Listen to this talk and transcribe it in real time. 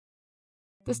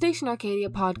The Station Arcadia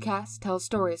podcast tells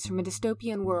stories from a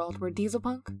dystopian world where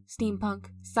dieselpunk, steampunk,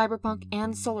 cyberpunk,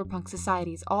 and solarpunk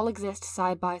societies all exist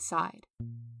side by side.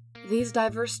 These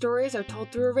diverse stories are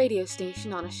told through a radio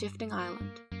station on a shifting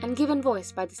island, and given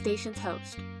voice by the station's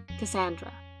host,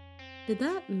 Cassandra. Did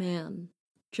that man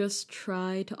just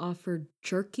try to offer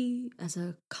jerky as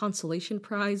a consolation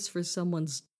prize for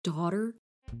someone's daughter?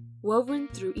 Woven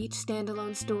through each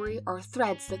standalone story are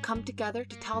threads that come together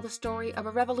to tell the story of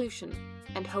a revolution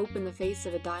and hope in the face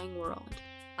of a dying world.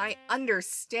 I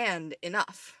understand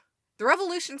enough. The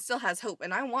revolution still has hope,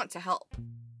 and I want to help.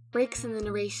 Breaks in the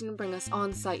narration bring us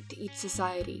on site to each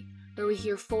society, where we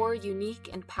hear 4 unique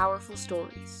and powerful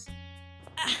stories.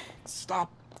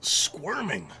 Stop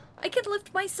squirming. I can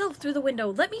lift myself through the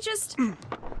window. Let me just...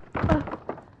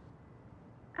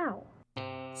 Ow.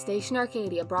 Station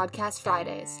Arcadia broadcasts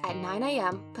Fridays at 9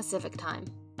 a.m. Pacific Time.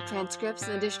 Transcripts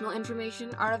and additional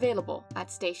information are available at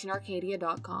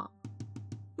stationarcadia.com.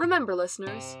 Remember,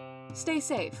 listeners, stay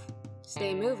safe,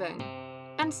 stay moving,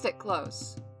 and stick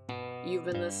close. You've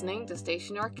been listening to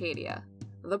Station Arcadia,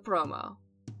 the promo.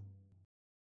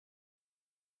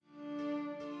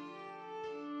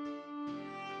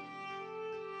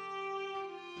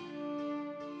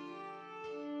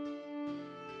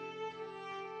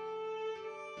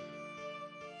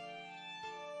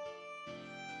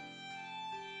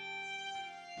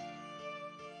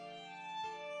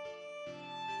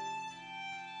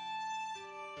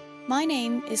 My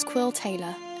name is Quill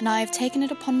Taylor, and I have taken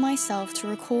it upon myself to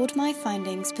record my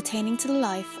findings pertaining to the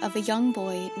life of a young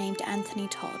boy named Anthony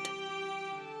Todd.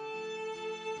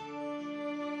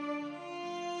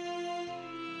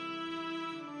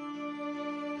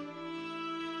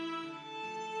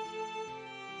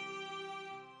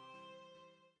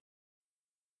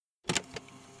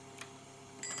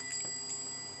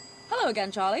 Hello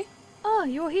again, Charlie. Oh,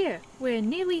 you're here. We're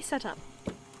nearly set up.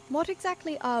 What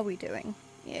exactly are we doing?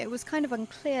 It was kind of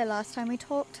unclear last time we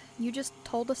talked. You just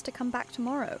told us to come back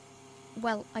tomorrow.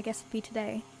 Well, I guess it'd be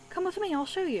today. Come with me, I'll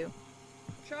show you.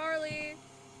 Charlie,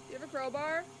 do you have a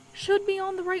crowbar? Should be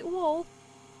on the right wall.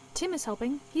 Tim is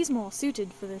helping. He's more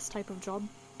suited for this type of job.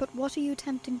 But what are you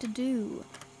attempting to do?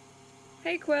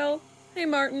 Hey, Quill. Hey,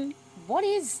 Martin. What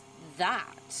is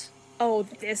that? Oh,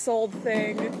 this old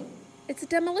thing. It's a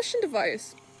demolition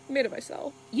device. Made it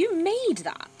myself. You made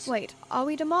that? Wait, are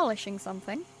we demolishing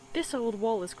something? This old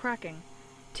wall is cracking.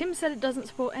 Tim said it doesn't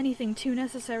support anything too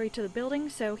necessary to the building,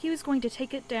 so he was going to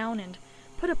take it down and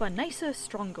put up a nicer,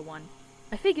 stronger one.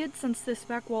 I figured, since this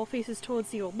back wall faces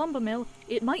towards the old lumber mill,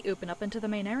 it might open up into the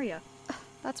main area.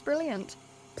 That's brilliant.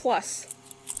 Plus,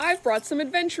 I've brought some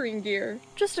adventuring gear.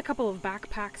 Just a couple of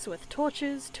backpacks with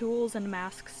torches, tools, and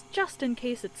masks, just in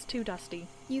case it's too dusty.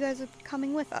 You guys are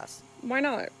coming with us? Why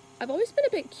not? I've always been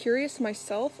a bit curious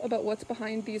myself about what's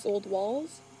behind these old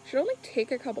walls. Should only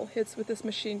take a couple hits with this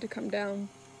machine to come down.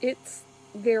 It's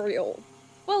very old.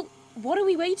 Well, what are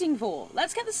we waiting for?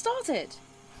 Let's get this started.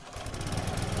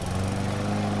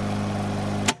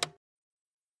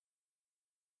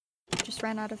 Just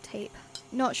ran out of tape.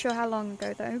 Not sure how long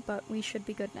ago though, but we should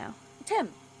be good now. Tim,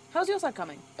 how's your side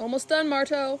coming? Almost done,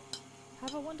 Marto.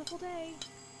 Have a wonderful day.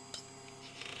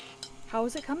 How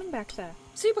is it coming back there?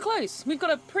 Super close. We've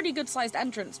got a pretty good-sized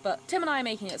entrance, but Tim and I are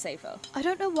making it safer. I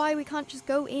don't know why we can't just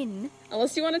go in.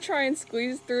 Unless you want to try and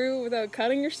squeeze through without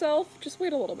cutting yourself, just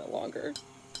wait a little bit longer.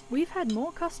 We've had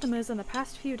more customers in the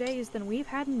past few days than we've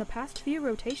had in the past few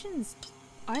rotations.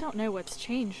 I don't know what's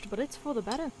changed, but it's for the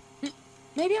better.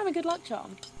 Maybe I'm a good luck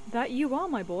charm. That you are,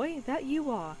 my boy. That you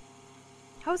are.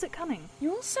 How's it coming?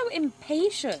 You're all so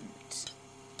impatient.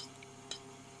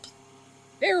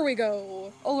 There we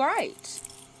go. All right.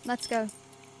 Let's go.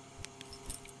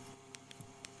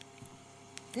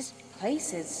 This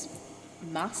place is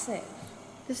massive.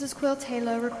 This is Quill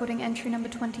Taylor recording entry number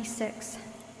 26.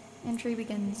 Entry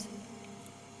begins.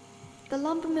 The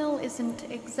lumber mill isn't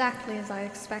exactly as I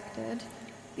expected.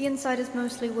 The inside is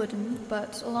mostly wooden,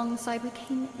 but along the side we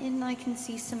came in I can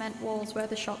see cement walls where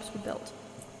the shops were built.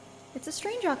 It's a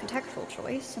strange architectural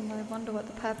choice, and I wonder what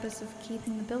the purpose of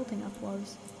keeping the building up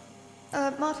was.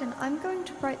 Martin, I'm going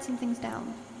to write some things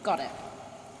down. Got it.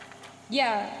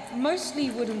 Yeah, mostly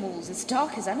wooden walls. As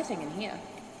dark as anything in here.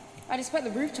 I'd expect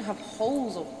the roof to have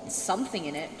holes or something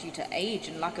in it due to age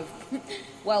and lack of,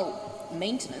 well,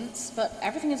 maintenance, but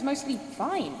everything is mostly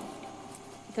fine.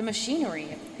 The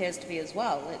machinery appears to be as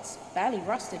well. It's barely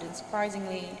rusted and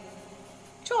surprisingly...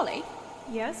 Charlie?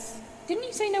 Yes? Didn't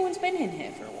you say no one's been in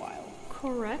here for a while?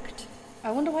 Correct.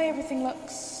 I wonder why everything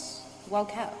looks well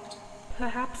kept.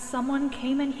 Perhaps someone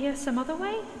came in here some other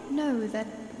way? No,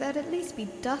 there'd at least be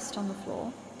dust on the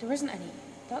floor. There isn't any.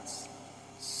 That's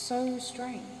So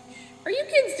strange. Are you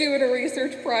kids doing a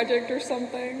research project or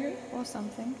something? Or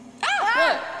something.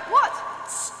 What?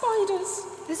 Spiders.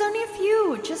 There's only a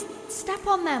few. Just step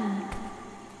on them.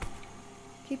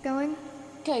 Keep going.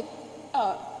 Okay,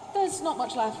 there's not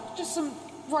much left. Just some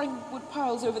rotting wood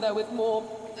piles over there with more...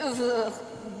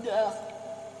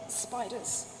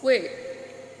 spiders. Wait,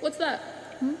 what's that?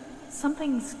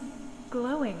 Something's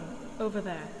glowing over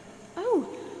there. Oh,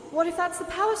 what if that's the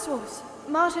power source?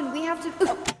 Martin, we have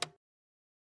to...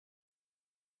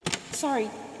 Sorry.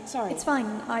 It's fine.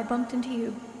 I bumped into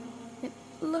you. It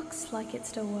looks like it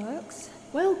still works.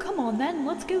 Well, come on then.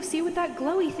 Let's go see what that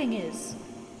glowy thing is.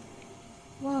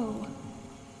 Whoa.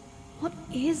 What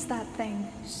is that thing?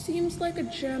 Seems like a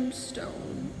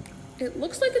gemstone. It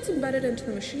looks like it's embedded into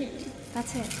the machine.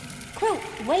 That's it. Quill,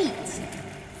 wait!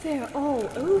 They're all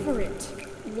over it.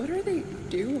 What are they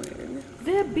doing?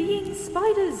 They're being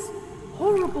spiders.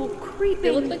 Horrible, creeping.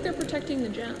 They look like they're protecting the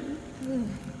gem.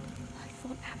 I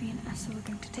thought Abby and Essa were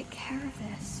going to take care of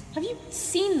this. Have you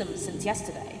seen them since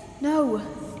yesterday? No.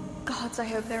 Gods, I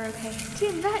hope they're okay.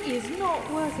 Tim, that is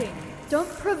not working.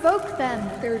 Don't provoke them.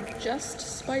 They're just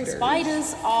spiders.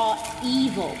 Spiders are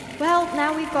evil. Well,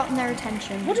 now we've gotten their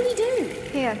attention. What do we do?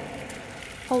 Here.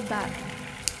 Hold that.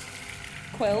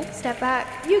 Quill? Step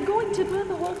back. You're going to burn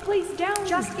the whole place down.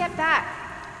 Just get back.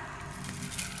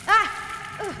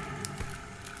 Ah! Ugh.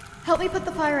 Help me put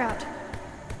the fire out.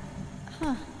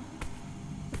 Huh.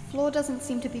 The floor doesn't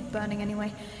seem to be burning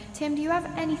anyway. Tim, do you have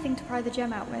anything to pry the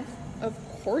gem out with? Of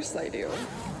course I do.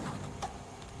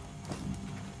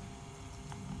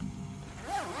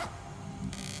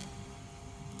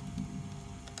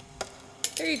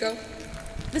 There you go.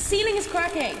 The ceiling is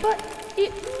cracking. But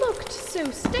it looked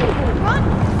so stable.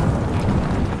 Run!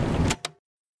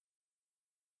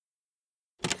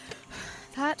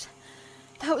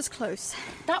 That was close.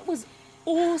 That was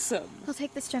awesome. I'll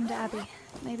take this gem to Abby.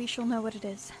 Maybe she'll know what it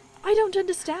is. I don't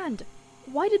understand.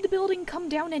 Why did the building come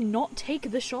down and not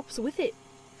take the shops with it?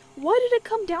 Why did it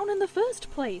come down in the first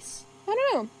place? I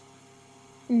don't know.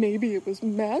 Maybe it was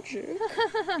magic.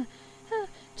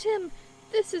 Tim,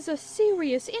 this is a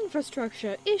serious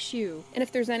infrastructure issue. And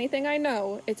if there's anything I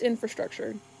know, it's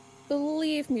infrastructure.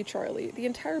 Believe me, Charlie, the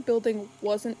entire building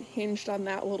wasn't hinged on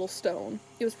that little stone.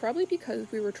 It was probably because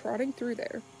we were trotting through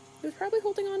there. It was probably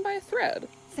holding on by a thread.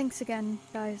 Thanks again,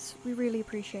 guys. We really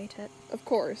appreciate it. Of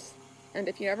course. And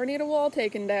if you ever need a wall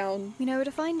taken down... We know where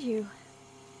to find you.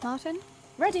 Martin?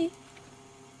 Ready?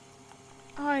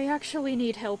 I actually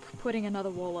need help putting another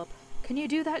wall up. Can you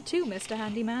do that too, Mr.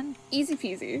 Handyman? Easy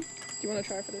peasy. Do you want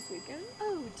to try for this weekend?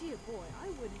 Oh, dear boy, I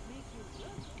wouldn't make you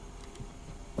work.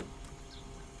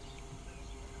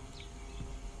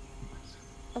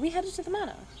 Are we headed to the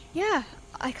manor? Yeah,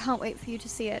 I can't wait for you to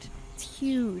see it. It's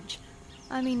huge.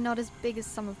 I mean, not as big as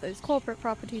some of those corporate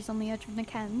properties on the edge of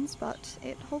Nakens, but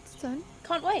it holds its own.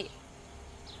 Can't wait.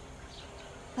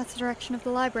 That's the direction of the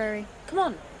library. Come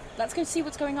on, let's go see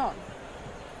what's going on.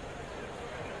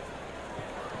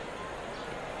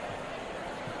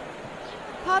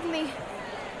 Pardon me.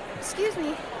 Excuse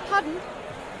me. Pardon.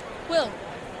 Will.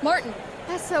 Martin.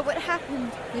 Essa, what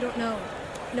happened? We don't know.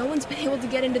 No one's been able to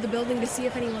get into the building to see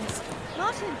if anyone's...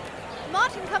 Martin!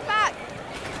 Martin, come back!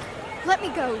 Let me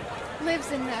go.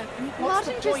 Liv's in there. What's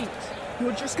Martin, the point?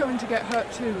 You're just going to get hurt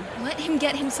too. Let him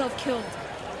get himself killed.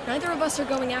 Neither of us are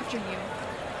going after you.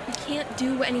 We can't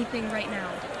do anything right now.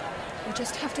 We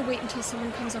just have to wait until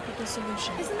someone comes up with a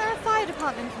solution. Isn't there a fire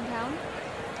department in town?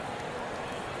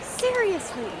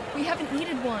 Seriously? We haven't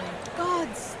needed one.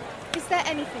 Gods, is there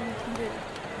anything we can do?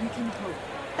 We can hope.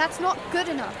 That's not good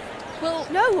enough. Well...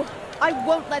 No! I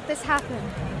won't let this happen.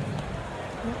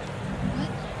 What?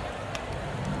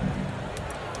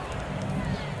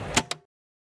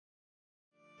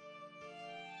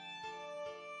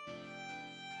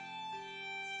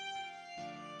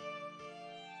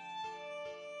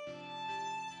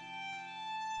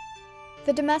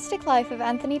 The Domestic Life of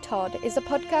Anthony Todd is a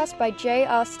podcast by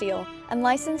J.R. Steele and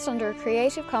licensed under a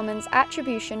Creative Commons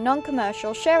Attribution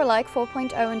Non-Commercial Share-alike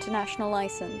 4.0 International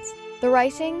License. The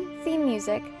writing, theme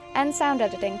music, and sound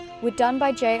editing were done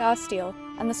by J.R. Steele,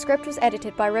 and the script was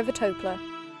edited by River Topler.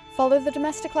 Follow The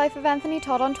Domestic Life of Anthony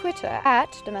Todd on Twitter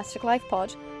at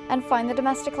DomesticLifePod, and find The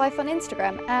Domestic Life on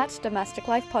Instagram at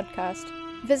DomesticLifePodcast.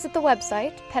 Visit the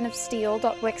website,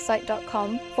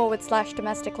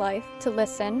 penofsteel.wixsite.com/domesticlife to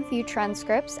listen, view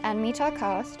transcripts, and meet our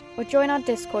cast, or join our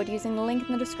Discord using the link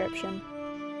in the description.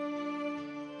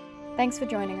 Thanks for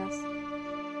joining us.